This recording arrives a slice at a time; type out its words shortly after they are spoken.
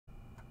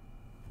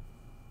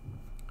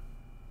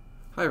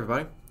Hi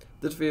everybody.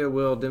 This video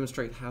will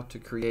demonstrate how to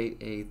create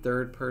a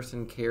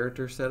third-person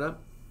character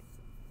setup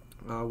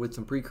with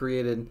some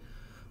pre-created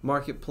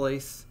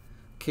marketplace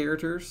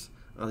characters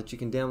that you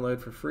can download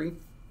for free.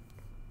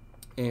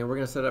 And we're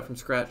going to set up from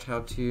scratch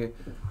how to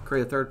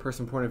create a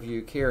third-person point of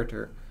view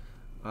character.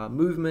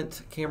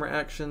 Movement, camera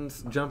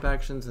actions, jump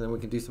actions, and then we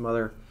can do some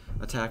other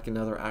attack and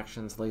other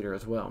actions later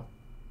as well.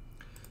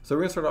 So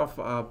we're going to start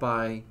off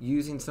by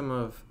using some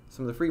of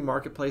the free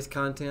marketplace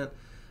content.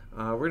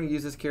 We're going to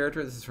use this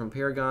character. This is from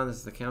Paragon. This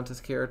is the Countess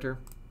character,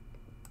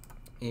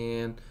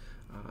 and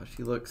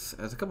she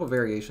has a couple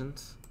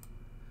variations,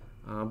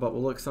 but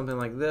will look something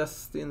like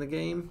this in the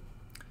game.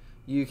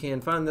 You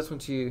can find this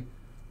once you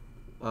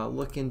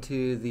look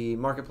into the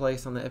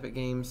marketplace on the Epic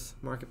Games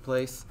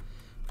marketplace.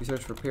 If you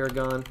search for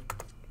Paragon,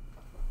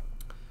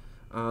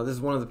 this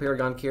is one of the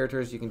Paragon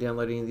characters. You can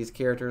download any of these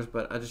characters,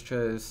 but I just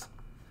chose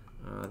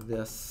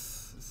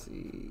this. Let's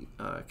see,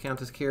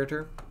 Countess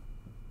character.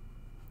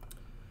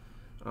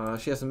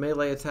 She has some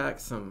melee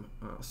attacks, some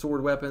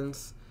sword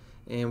weapons,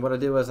 and what I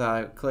did was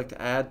I clicked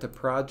add to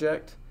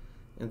project,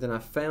 and then I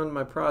found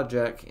my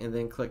project and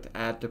then clicked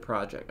add to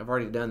project. I've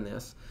already done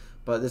this,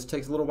 but this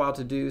takes a little while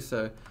to do,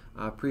 so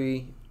I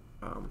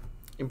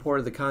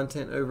imported the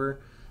content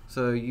over.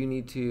 So you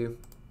need to,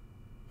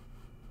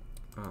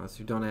 so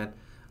you don't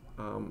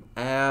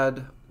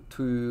add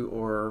to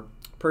or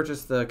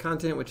purchase the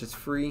content, which is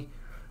free.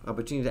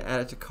 But you need to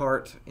add it to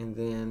cart and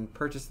then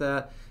purchase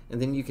that,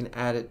 and then you can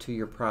add it to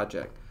your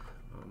project.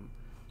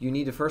 You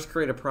need to first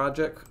create a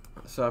project.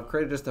 So I've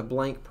created just a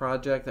blank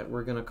project that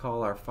we're going to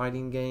call our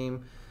fighting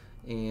game,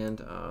 and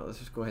let's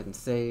just go ahead and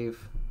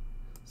save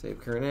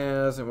current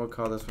as, and we'll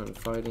call this one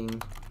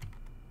fighting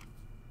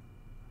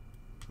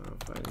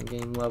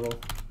game level.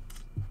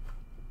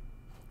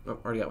 Oh,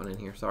 already got one in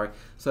here, sorry.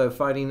 So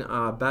fighting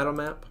battle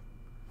map.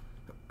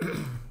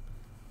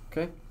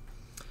 Okay.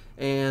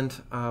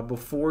 And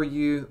before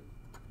you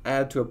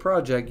add to a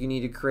project, you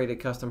need to create a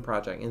custom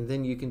project, and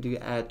then you can do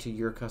add to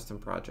your custom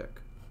project.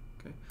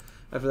 Okay.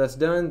 After that's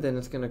done, then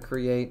it's going to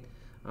create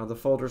the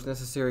folders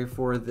necessary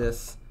for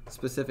this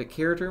specific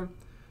character.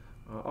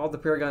 All the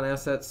Paragon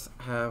assets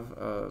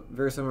have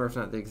very similar, if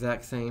not the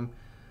exact same,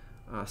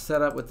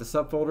 setup with the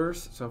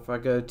subfolders. So if I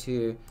go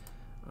to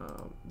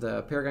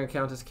the Paragon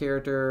Countess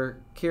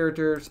character,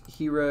 characters,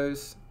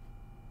 heroes,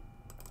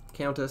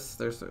 Countess,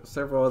 there's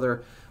several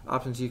other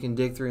options you can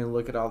dig through and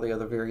look at all the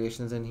other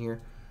variations in here.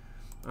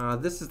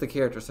 This is the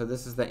character, so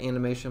this is the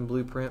animation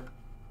blueprint.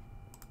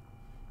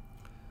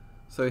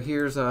 So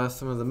here's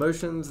some of the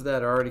motions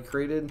that are already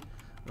created.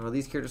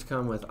 These characters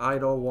come with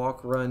idle,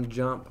 walk, run,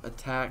 jump,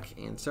 attack,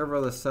 and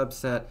several other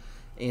subset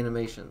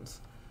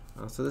animations.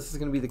 So this is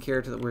going to be the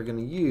character that we're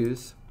going to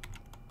use.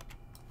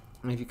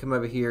 And if you come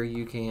over here,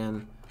 you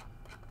can,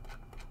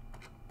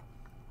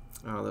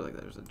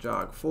 there's a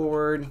jog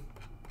forward,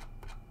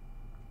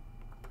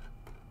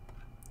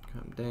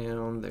 come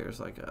down,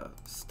 there's like a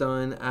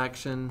stun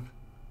action,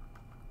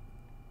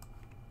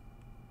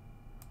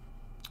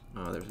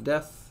 there's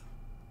death.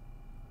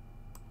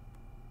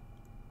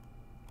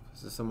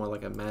 This is somewhat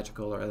like a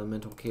magical or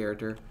elemental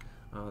character.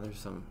 There's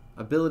some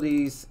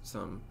abilities,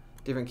 some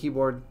different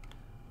keyboard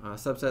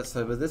subsets,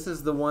 but this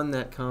is the one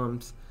that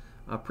comes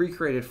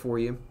pre-created for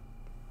you,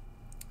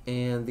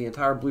 and the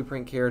entire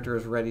blueprint character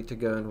is ready to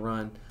go and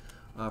run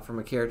from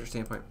a character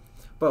standpoint.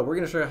 But we're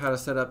going to show you how to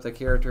set up the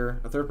character,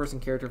 a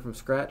third-person character from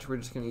scratch. We're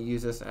just going to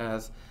use this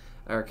as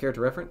our character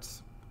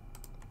reference.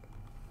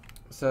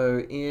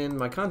 So in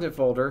my content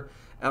folder,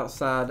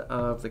 outside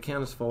of the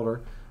Countess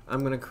folder,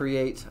 I'm going to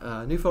create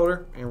a new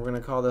folder, and we're going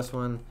to call this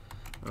one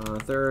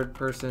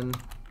third-person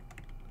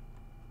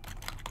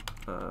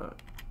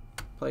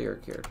player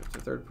character. So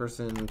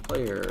third-person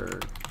player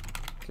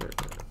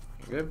character.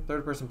 Good.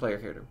 Third-person player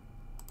character.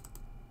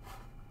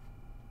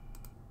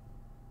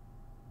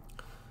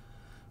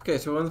 Okay,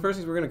 so one of the first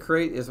things we're going to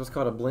create is what's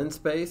called a blend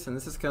space, and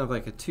this is kind of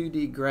like a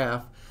 2D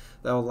graph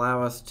that will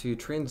allow us to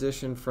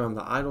transition from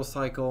the idle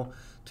cycle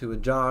to a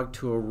jog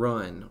to a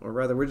run, or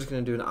rather we're just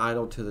going to do an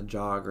idle to the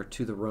jog or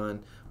to the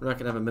run. We're not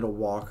going to have a middle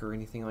walk or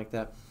anything like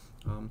that.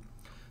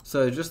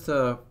 So just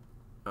to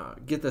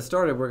get this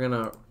started, we're going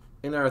to,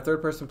 in our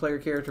third-person player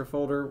character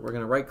folder, we're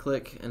going to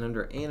right-click, and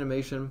under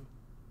animation,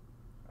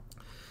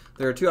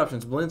 there are two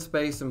options, blend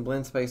space and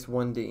blend space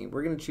 1D.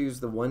 We're going to choose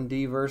the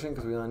 1D version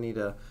because we only need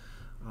a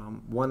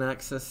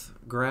one-axis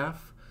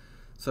graph.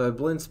 So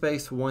blend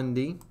space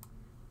 1D.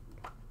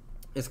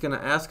 It's going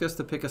to ask us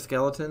to pick a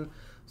skeleton.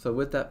 So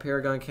with that,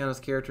 Paragon Countess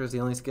character is the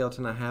only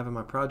skeleton I have in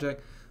my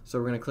project. So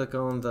we're going to click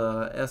on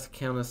the S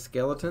Countess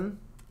skeleton,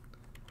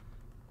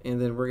 and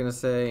then we're going to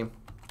say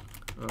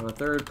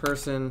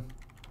third-person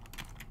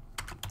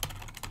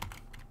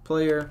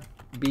player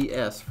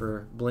BS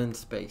for blend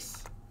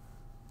space.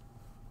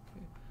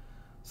 Okay.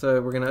 So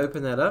we're going to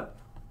open that up.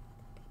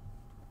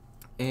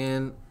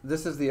 And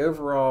this is the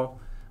overall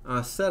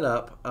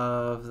setup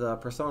of the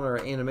persona or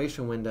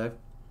animation window.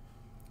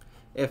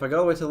 If I go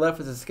all the way to the left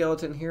with the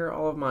skeleton here,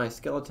 all of my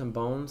skeleton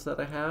bones that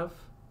I have.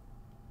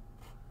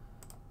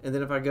 And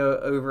then if I go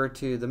over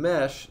to the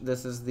mesh,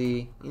 this is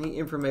any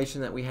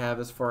information that we have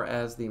as far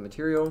as the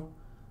material.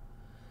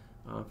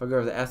 If I go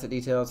over the asset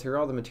details, here are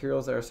all the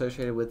materials that are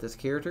associated with this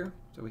character.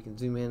 So we can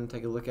zoom in and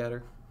take a look at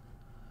her.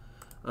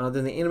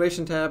 Then the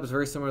animation tab is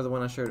very similar to the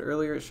one I showed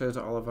earlier. It shows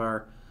all of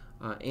our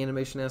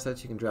animation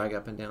assets. You can drag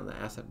up and down the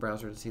asset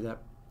browser to see that.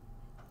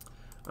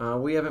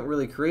 We haven't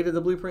really created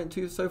the blueprint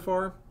so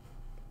far,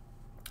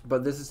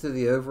 but this is to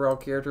the overall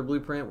character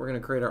blueprint. We're going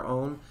to create our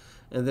own,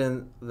 and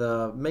then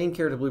the main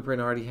character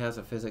blueprint already has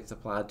a physics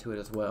applied to it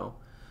as well.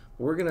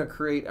 We're going to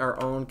create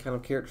our own kind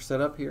of character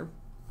setup here.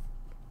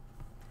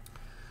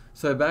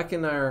 So back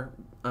in our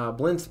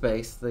blend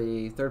space,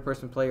 the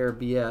third-person player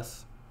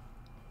BS,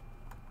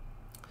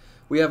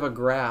 we have a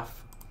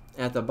graph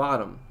at the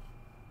bottom.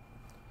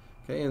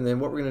 Okay, and then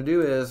what we're going to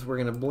do is we're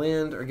going to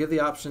blend or give the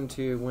option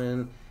to,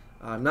 when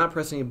I'm not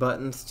pressing any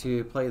buttons,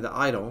 to play the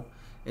idle,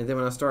 and then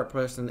when I start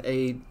pressing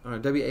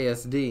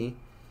WASD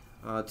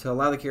to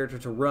allow the character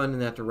to run in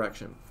that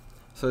direction.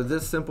 So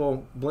this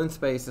simple blend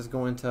space is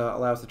going to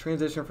allow us to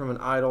transition from an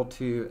idle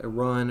to a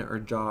run or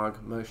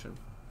jog motion.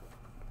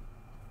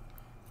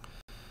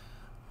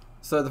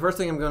 So the first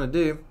thing I'm going to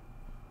do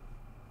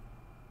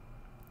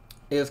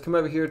is come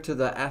over here to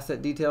the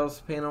Asset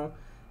Details panel,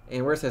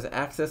 and where it says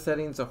Axis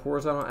Settings, the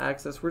horizontal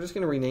axis, we're just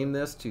going to rename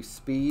this to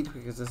Speed,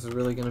 because this is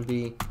really going to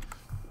be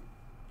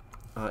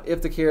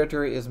if the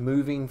character is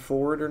moving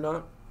forward or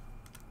not.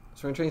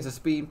 So we're going to change the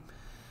speed.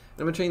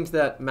 I'm going to change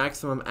that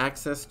maximum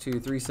access to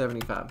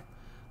 375.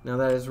 Now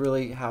that is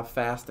really how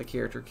fast the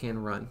character can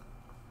run.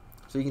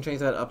 So you can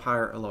change that up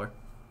higher or lower.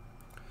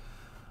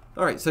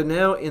 Alright, so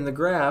now in the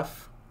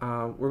graph,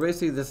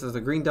 this is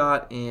a green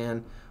dot,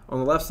 and on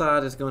the left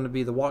side is going to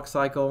be the walk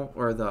cycle,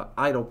 or the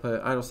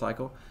idle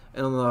cycle,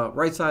 and on the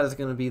right side is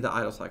going to be the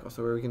idle cycle.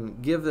 So we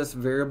can give this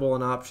variable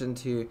an option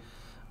to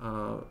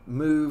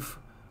move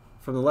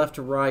from the left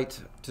to right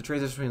to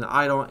transition between the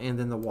idle and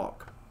then the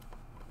walk.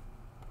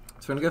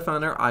 So we're going to go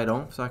find our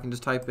idle. So I can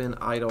just type in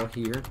idle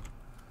here.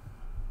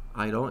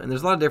 Idle. And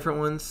there's a lot of different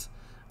ones.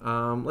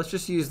 Let's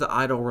just use the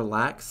idle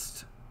relaxed.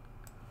 So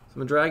I'm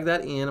going to drag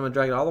that in. I'm going to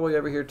drag it all the way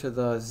over here to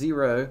the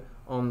 0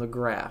 on the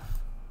graph.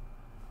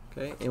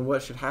 Okay, and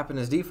what should happen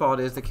as default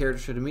is the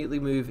character should immediately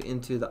move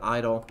into the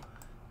idle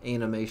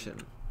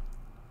animation.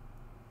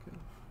 Okay.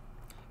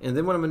 And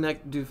then what I'm going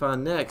to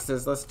find next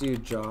is, let's do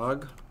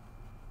jog.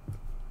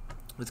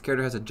 This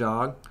character has a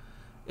jog,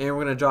 and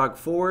we're going to jog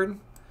forward.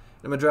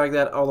 I'm going to drag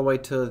that all the way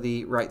to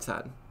the right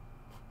side.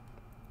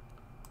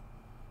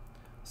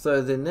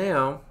 So then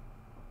now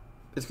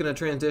it's going to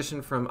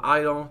transition from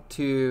idle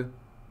to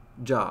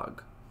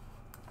jog.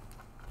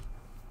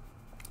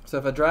 So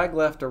if I drag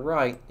left or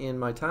right in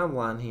my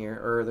timeline here,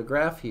 or the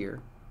graph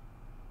here,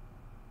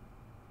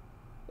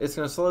 it's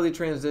going to slowly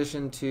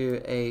transition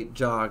to a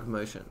jog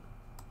motion.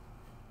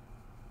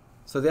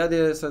 So the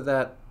idea is so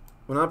that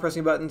when I'm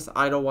pressing buttons,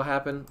 idle will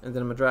happen, and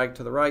then I'm going to drag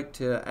to the right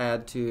to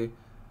add to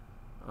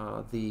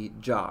the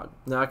jog.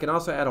 Now I can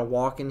also add a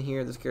walk in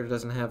here. This character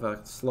doesn't have a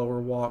slower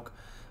walk,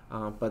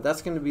 but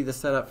that's going to be the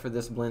setup for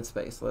this blend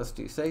space. So let's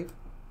do save.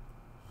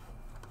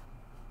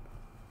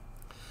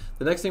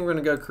 The next thing we're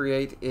going to go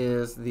create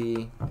is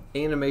the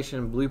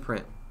animation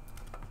blueprint.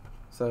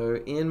 So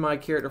in my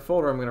character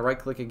folder, I'm going to right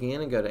click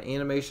again and go to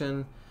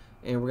animation,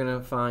 and we're going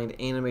to find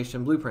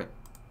animation blueprint.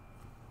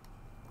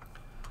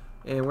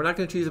 And we're not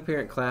going to choose a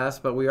parent class,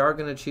 but we are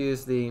going to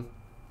choose the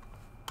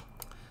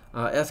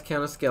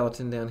S-count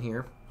skeleton down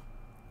here,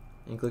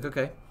 and click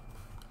OK.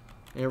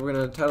 And we're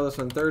going to title this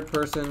one Third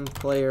Person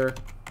Player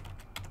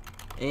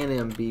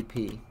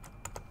AnimBP.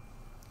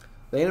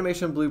 The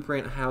animation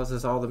blueprint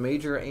houses all the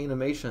major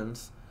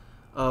animations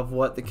of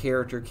what the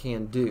character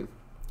can do.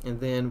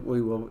 And then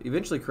we will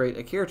eventually create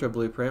a character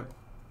blueprint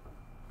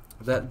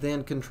that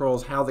then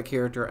controls how the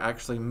character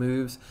actually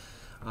moves,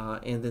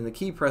 and then the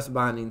key press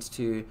bindings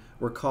to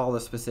recall the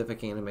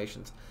specific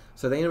animations.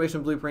 So the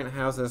animation blueprint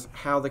houses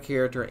how the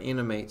character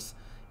animates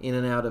in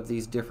and out of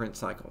these different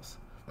cycles.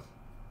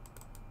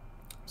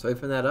 So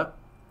open that up.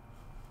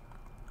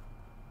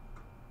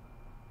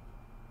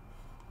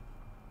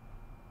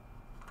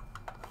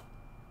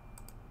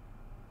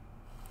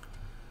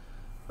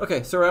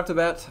 Okay, so right off the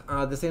bat,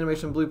 this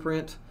animation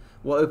blueprint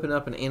will open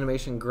up an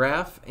animation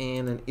graph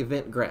and an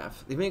event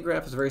graph. The event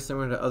graph is very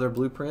similar to other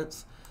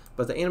blueprints,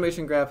 but the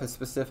animation graph is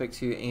specific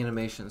to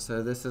animation.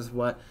 So this is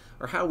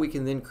how we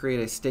can then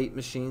create a state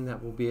machine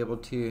that will be able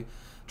to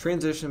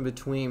transition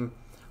between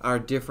our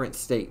different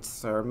states.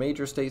 So our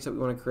major states that we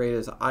want to create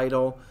is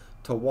idle,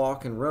 to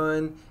walk and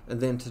run, and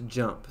then to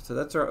jump. So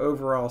that's our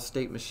overall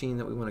state machine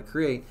that we want to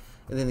create,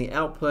 and then the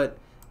output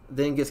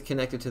then gets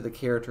connected to the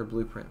character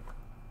blueprint.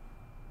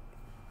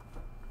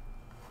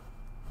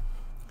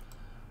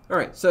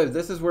 Alright, so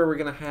this is where we're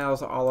going to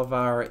house all of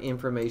our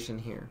information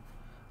here.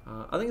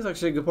 I think it's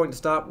actually a good point to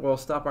stop. We'll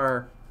stop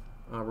our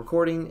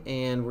recording,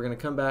 and we're going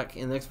to come back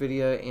in the next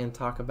video and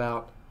talk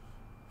about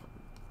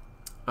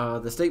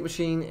the state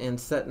machine and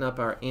setting up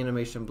our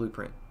animation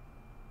blueprint.